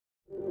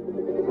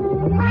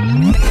Make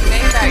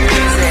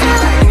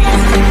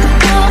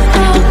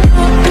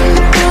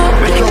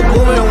your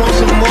woman want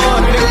some more,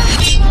 nigga.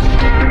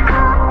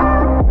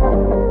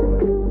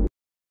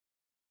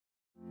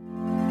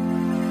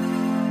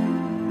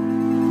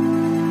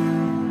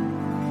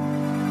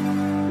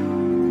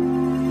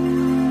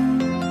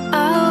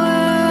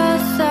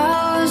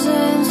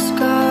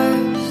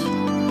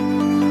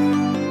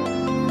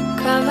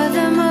 Cover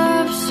them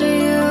up so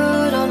you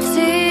don't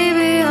see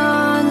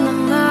beyond the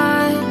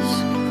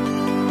mask.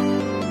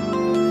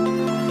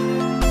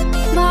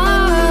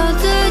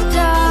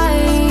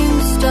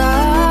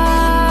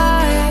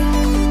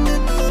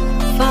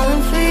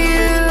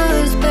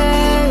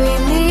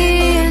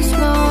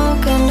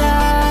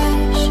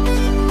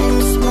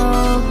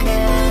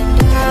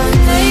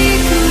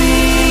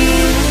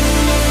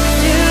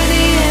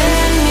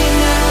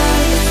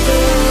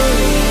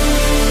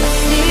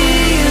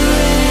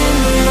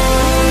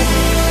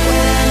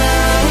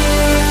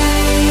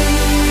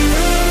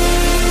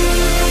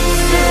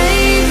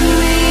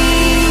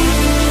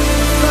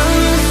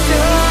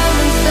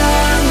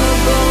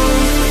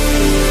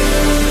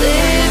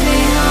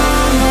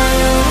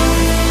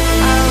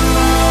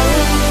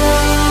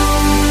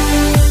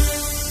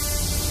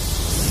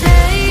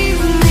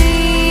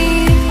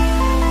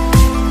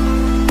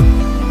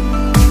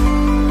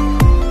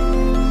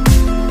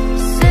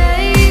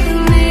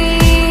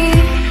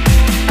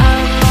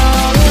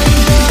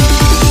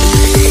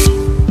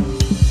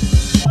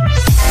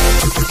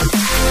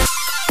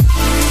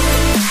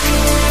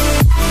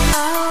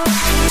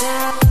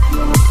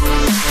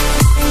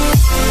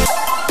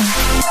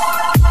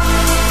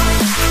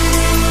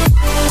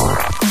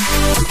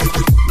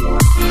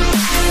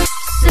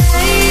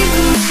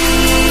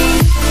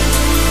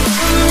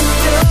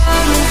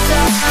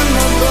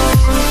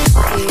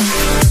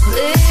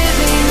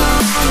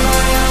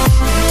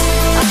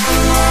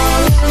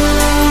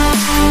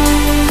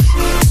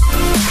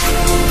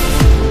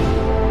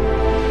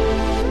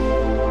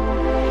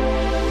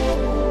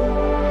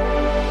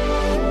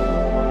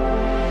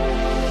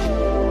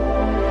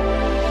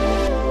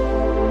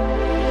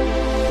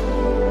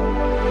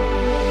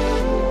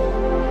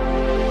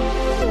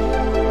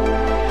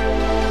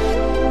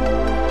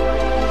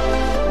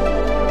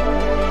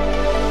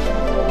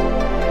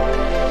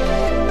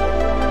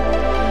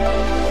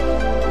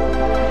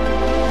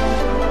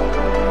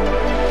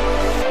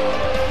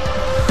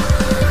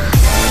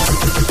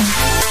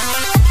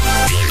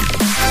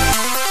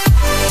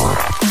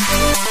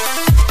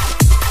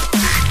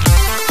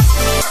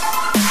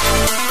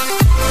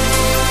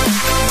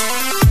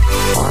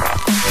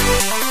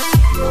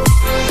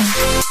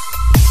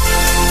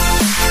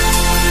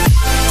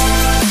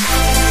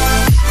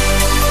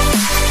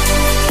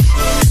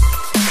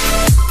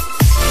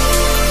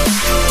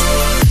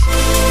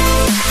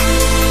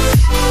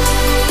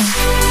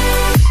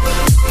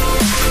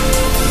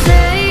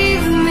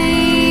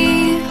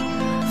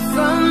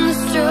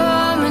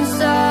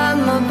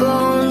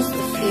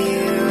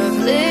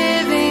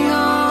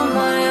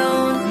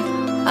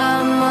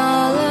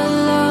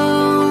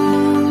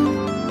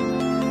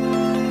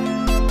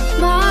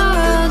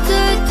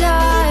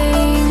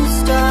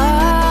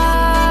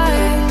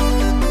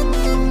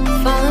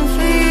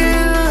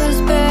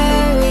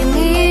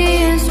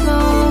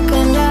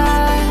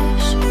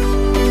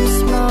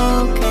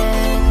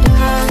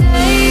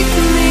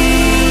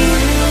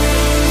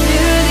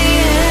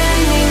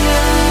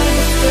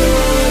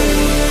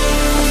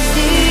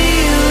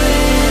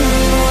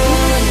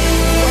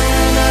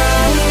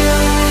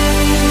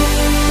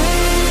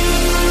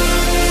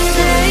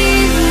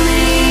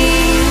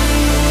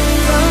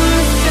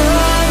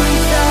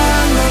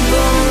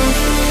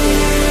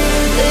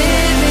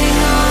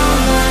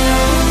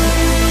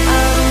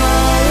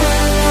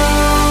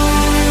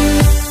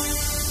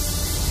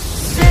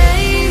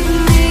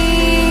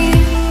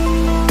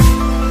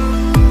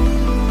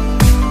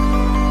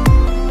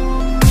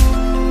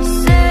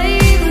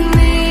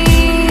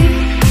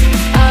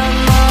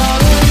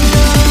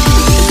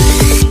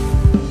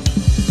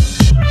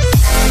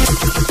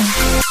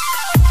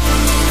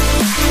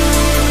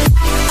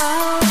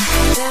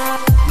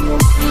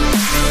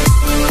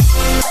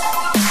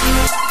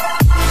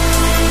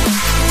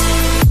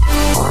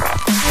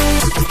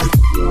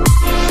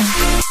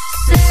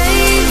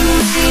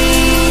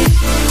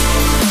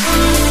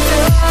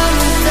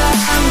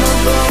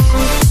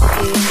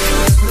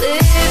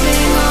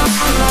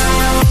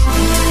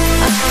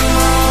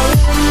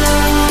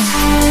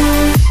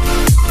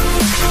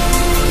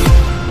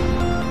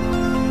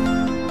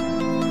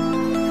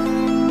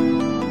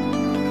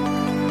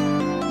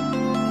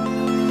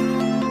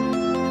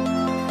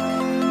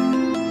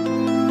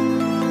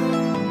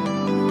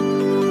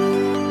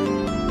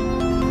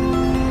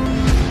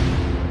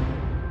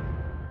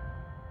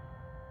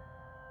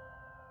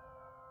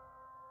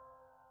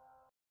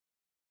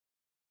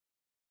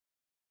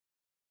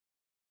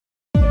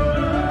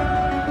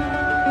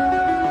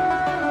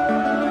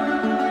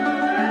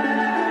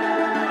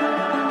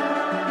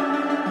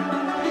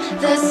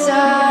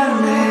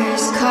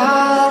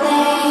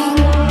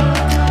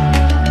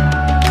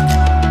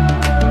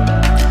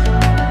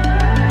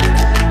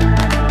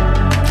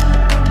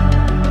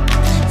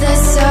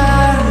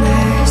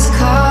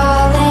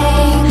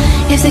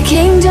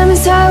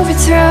 is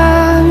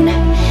overthrown.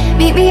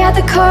 Meet me at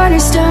the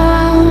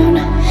cornerstone.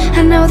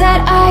 I know that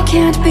I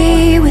can't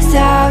be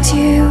without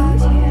you.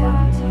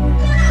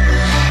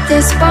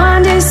 This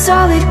bond is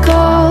solid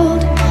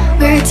gold.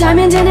 We're a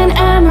diamond and an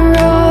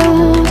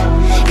emerald.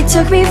 It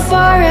took me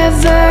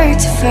forever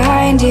to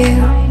find you.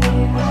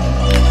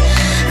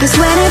 'Cause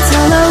when it's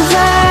all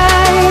over,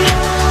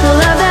 the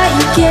love that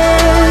you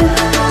give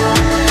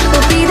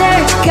will be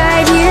there to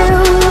guide you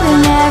in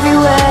every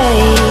way.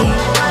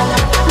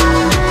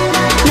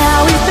 Now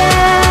we've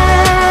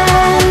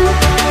been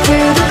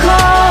through the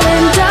cold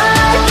and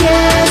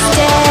darkest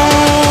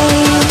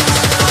days.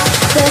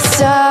 The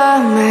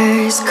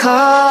summer's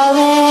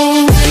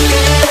calling.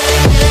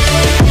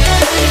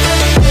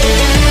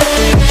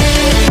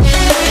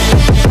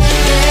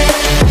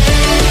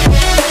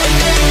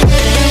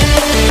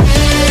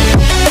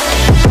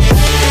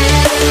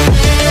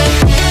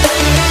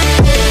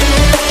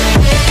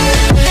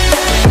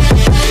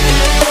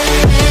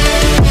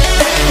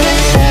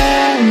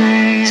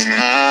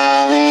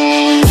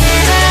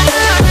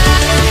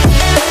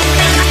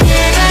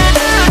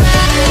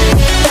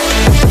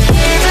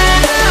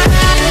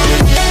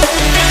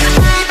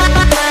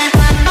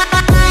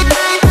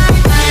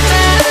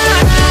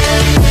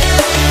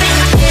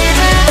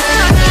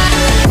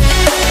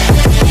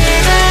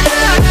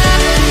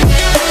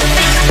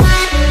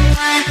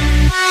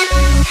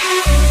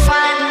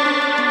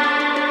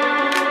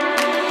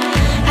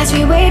 As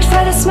we wait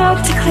for the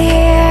smoke to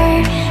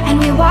clear and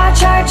we watch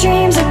our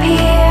dreams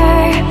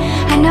appear,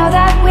 I know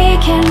that we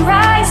can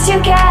rise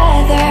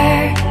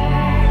together.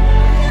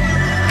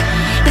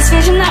 This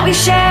vision that we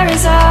share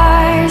is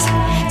ours.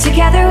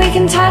 Together we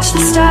can touch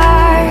the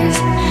stars.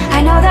 I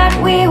know that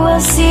we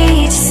will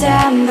see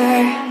December.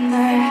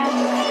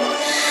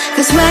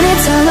 'Cause when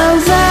it's all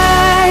over,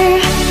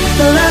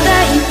 the love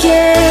that you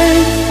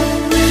give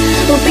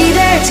will be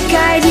there to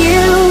guide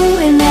you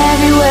in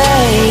every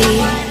way.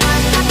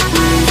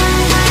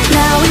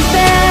 Now we've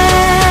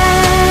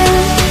been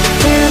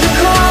through the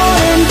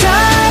cold and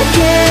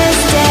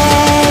darkest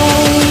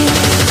days.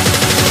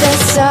 The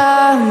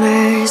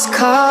summer's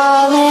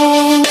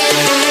calling.